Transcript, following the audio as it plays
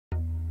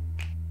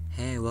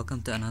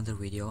welcome to another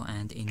video,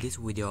 and in this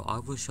video I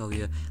will show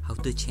you how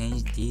to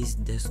change these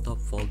desktop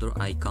folder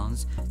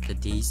icons to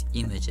these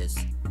images.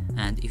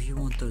 And if you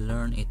want to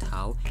learn it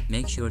how,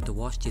 make sure to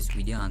watch this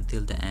video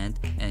until the end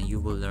and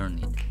you will learn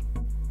it.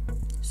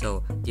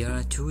 So there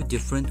are two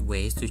different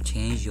ways to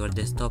change your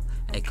desktop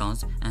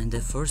icons, and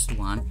the first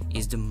one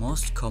is the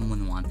most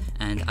common one,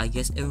 and I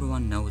guess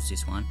everyone knows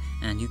this one.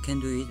 And you can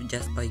do it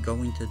just by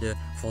going to the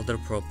folder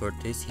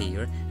properties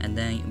here, and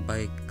then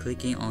by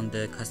clicking on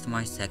the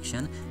customize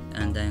section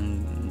and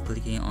then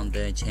clicking on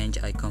the change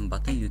icon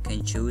button, you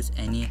can choose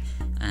any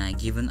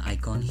given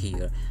icon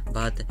here,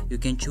 but you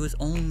can choose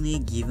only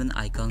given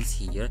icons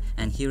here.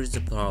 And here is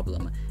the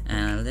problem,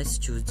 and let's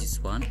choose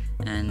this one,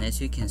 and as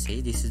you can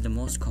see, this is the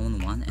most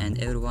common one and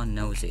everyone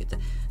knows it.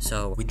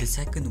 So with the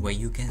second way,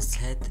 you can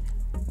set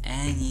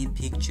any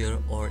picture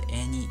or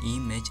any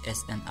image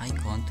as an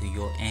icon to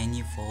your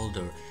any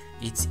folder.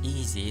 It's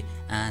easy,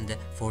 and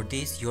for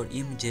this your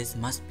images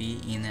must be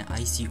in an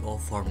ICO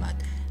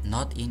format,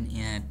 not in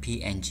a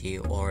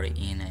PNG or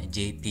in a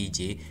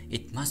JPG.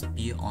 It must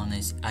be on an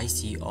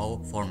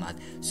ICO format.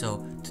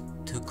 So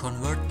to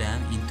convert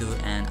them into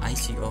an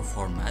ICO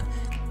format,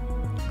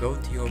 go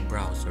to your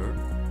browser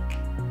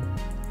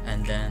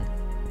and then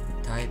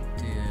type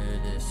to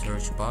the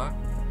search bar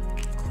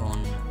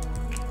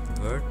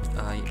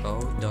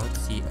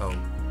convertio.co.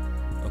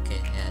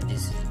 Okay,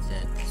 this is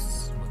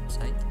this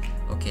website.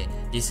 Okay,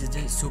 this is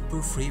the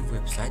super free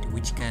website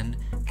which can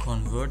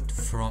convert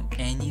from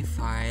any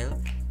file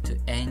to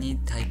any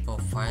type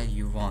of file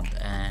you want,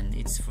 and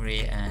it's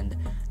free, and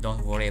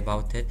don't worry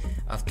about it.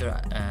 After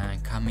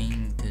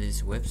coming to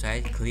this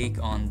website, click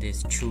on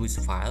this choose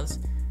files,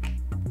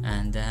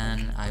 and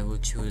then I will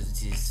choose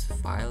this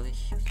file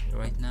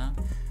right now.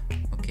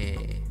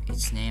 Okay,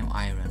 its name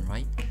Iron,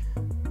 right?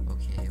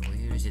 Okay,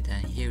 where is it?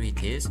 And here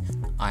it is,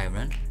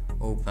 Iron.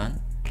 Open,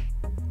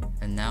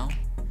 and now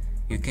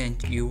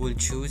you will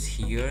choose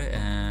here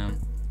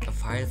a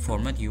file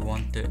format you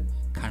want to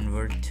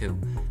convert to.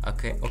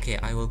 Okay,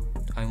 I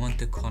want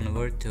to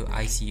convert to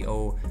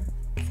ICO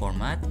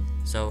format,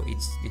 so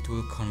it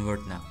will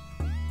convert now.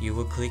 You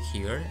will click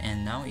here,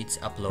 and now it's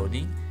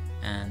uploading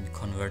and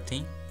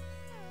converting.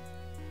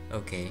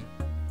 Okay,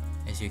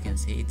 as you can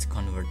see, it's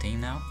converting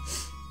now.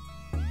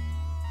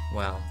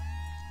 Well,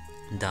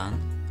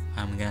 done.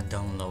 I'm gonna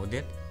download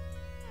it.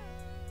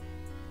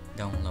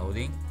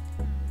 Downloading.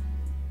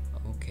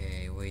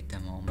 Okay, wait a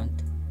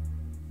moment.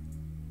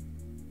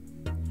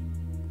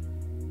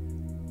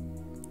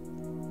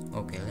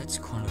 Okay, let's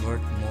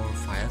convert more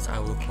files. I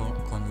will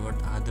convert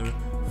other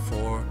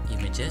 4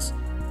 images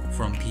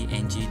from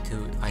PNG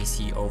to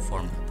ICO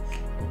format.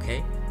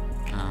 Okay,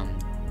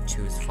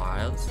 choose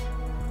files,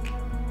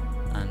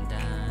 and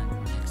then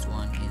next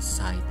one is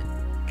site.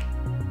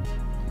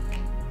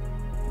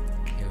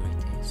 Here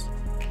it is,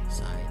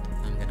 site.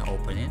 I'm gonna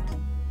open it,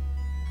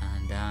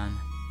 and then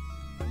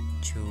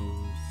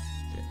choose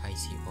the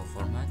ICO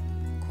format,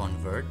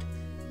 convert.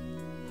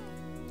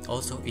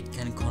 Also, it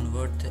can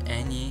convert to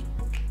any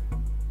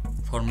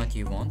format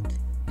you want.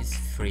 It's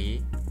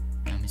free.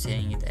 I'm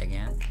saying it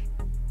again.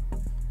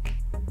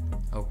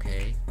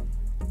 Okay,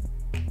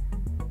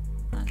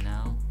 and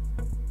now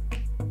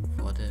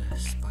for the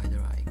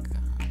spider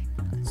icon,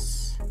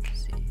 let's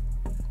see.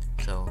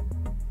 So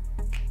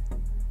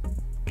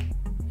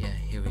yeah,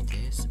 here it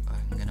is.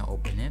 I'm gonna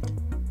open it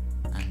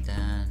and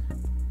then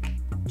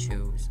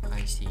choose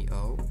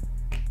ICO,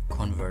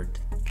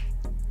 convert.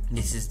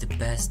 This is the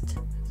best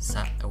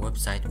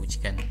website which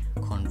can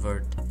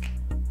convert,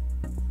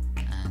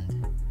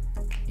 and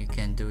you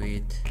can do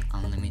it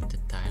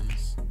unlimited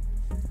times.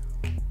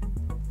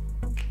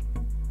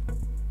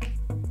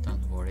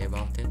 Don't worry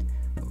about it.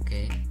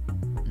 Okay,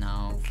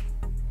 now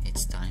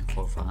it's time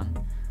for fun.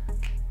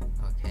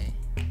 Okay,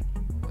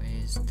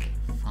 where's the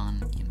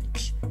fun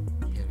image?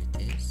 Here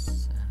it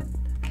is, and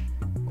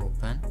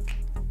open.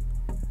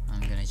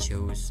 I'm gonna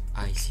choose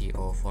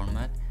ICO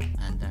format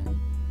and then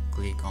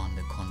click on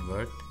the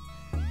convert.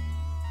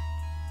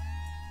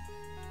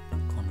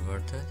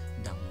 Converted,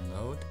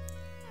 download.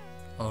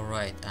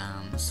 Alright,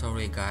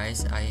 sorry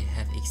guys, I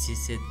have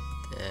exceeded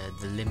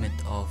the limit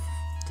of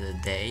the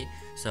day,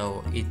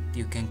 so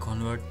you can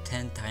convert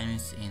 10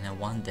 times in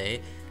one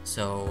day.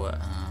 So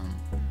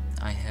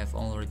I have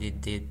already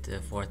did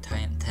for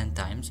 10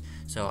 times,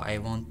 so I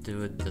won't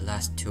do the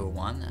last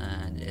one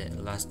and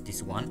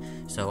this one.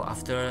 So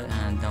after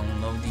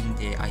downloading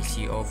the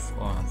ICO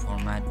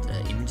format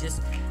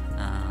images,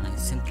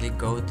 simply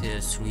go to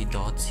the 3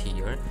 dots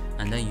here,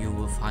 and then you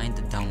will find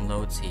the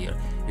downloads here.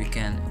 You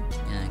can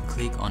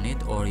click on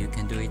it, or you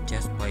can do it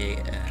just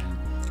by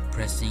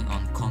pressing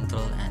on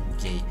Ctrl and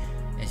J.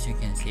 As you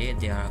can see,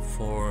 there are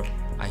 4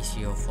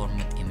 ICO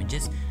format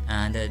images,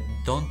 and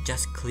don't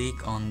just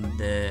click on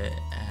the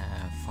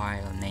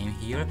file name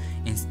here.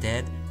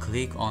 Instead,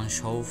 click on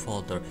show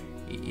folder.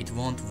 It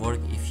won't work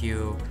if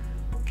you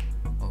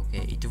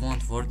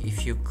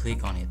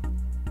click on it.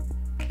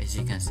 As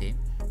you can see,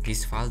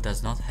 this file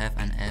does not have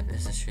an app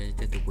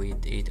associated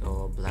with it,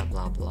 or blah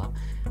blah blah.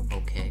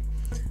 Okay,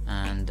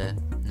 and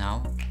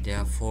now there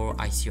are 4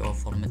 ICO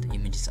format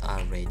images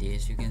are ready.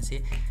 As you can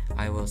see,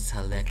 I will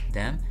select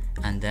them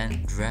and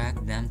then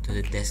drag them to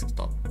the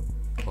desktop,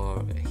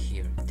 or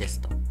here,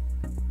 desktop.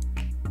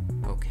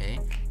 Okay,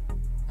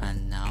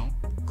 and now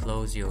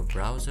close your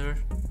browser.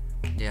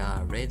 They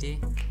are ready.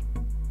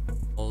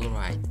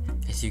 Alright,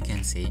 as you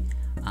can see,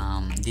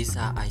 these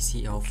are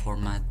ICO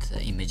format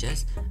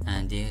images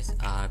and these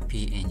are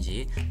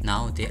PNG.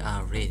 Now they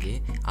are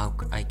ready.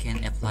 I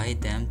can apply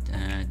them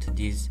to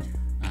these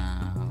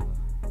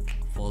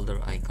folder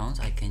icons.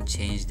 I can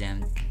change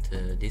them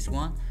to this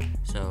one.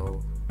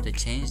 So to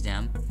change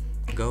them,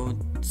 go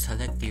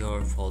select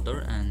your folder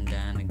and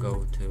then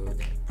go to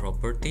the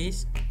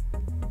properties,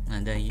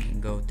 and then you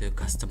can go to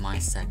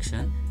customize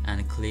section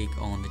and click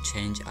on the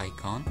change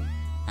icon,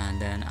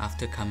 and then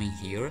after coming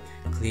here,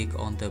 click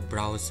on the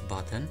browse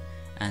button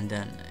and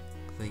then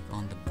click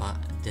on the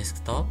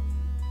desktop.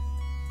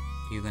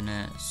 You're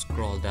gonna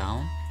scroll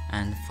down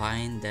and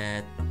find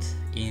that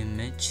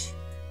image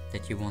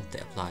that you want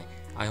to apply.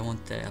 I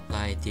want to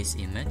apply this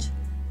image.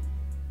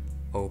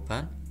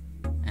 Open,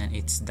 and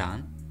it's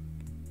done.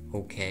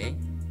 Okay,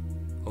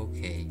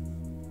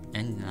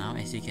 and now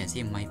as you can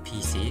see, my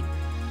PC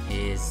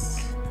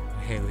is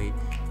really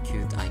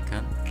cute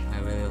icon. I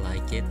really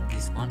like it,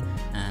 this one.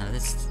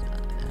 Let's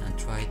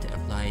try to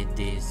apply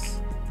these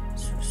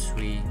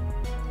 3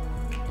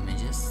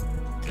 images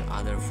to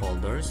other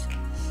folders.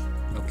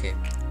 Okay,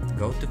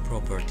 go to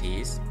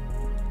properties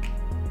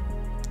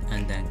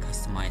and then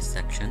customize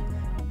section,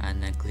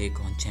 and then click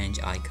on change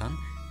icon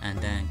and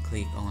then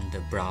click on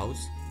the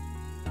browse.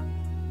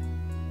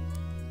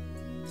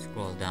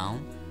 Scroll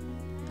down,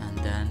 and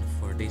then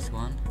for this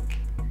one,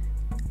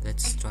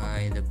 let's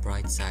try the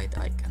bright side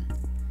icon.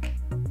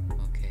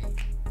 Okay,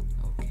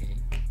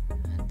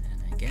 and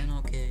then again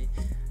okay,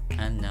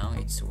 and now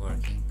it's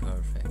working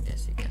perfect,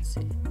 as you can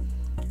see.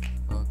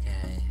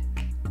 Okay,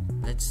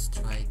 let's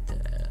try to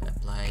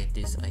apply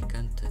this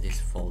icon to this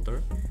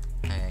folder.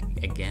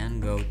 Again,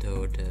 go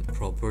to the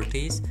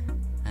properties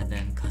and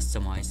then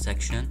customize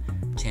section,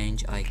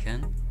 change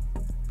icon,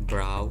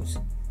 browse,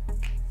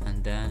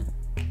 and then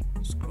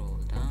scroll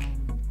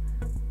down.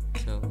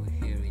 So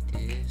here it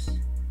is,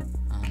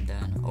 and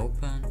then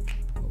open.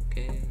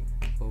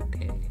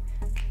 Okay,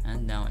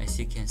 and now as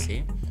you can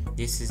see,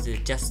 this is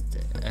just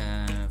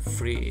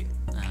free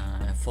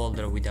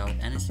folder without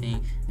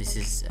anything. This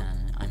is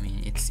I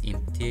mean, it's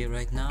empty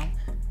right now,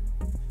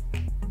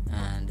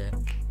 and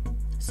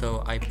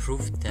so I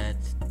proved that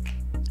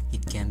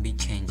it can be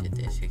changed.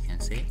 As you can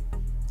see,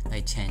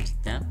 I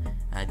changed them.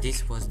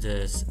 This was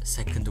the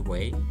second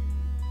way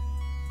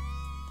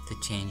to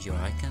change your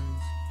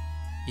icons.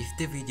 If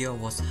the video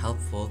was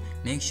helpful,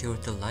 make sure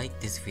to like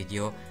this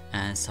video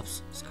and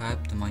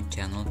subscribe to my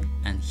channel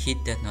and hit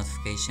that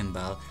notification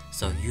bell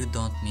so you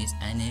don't miss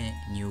any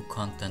new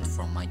content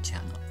from my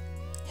channel.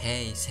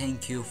 Hey,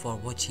 thank you for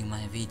watching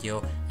my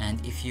video,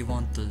 and if you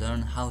want to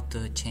learn how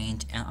to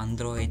change an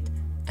Android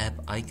app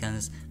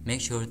icons,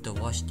 make sure to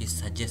watch this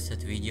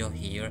suggested video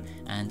here,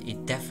 and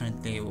it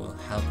definitely will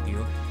help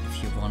you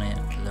if you want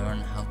to learn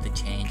how to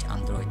change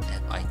Android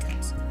app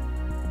icons.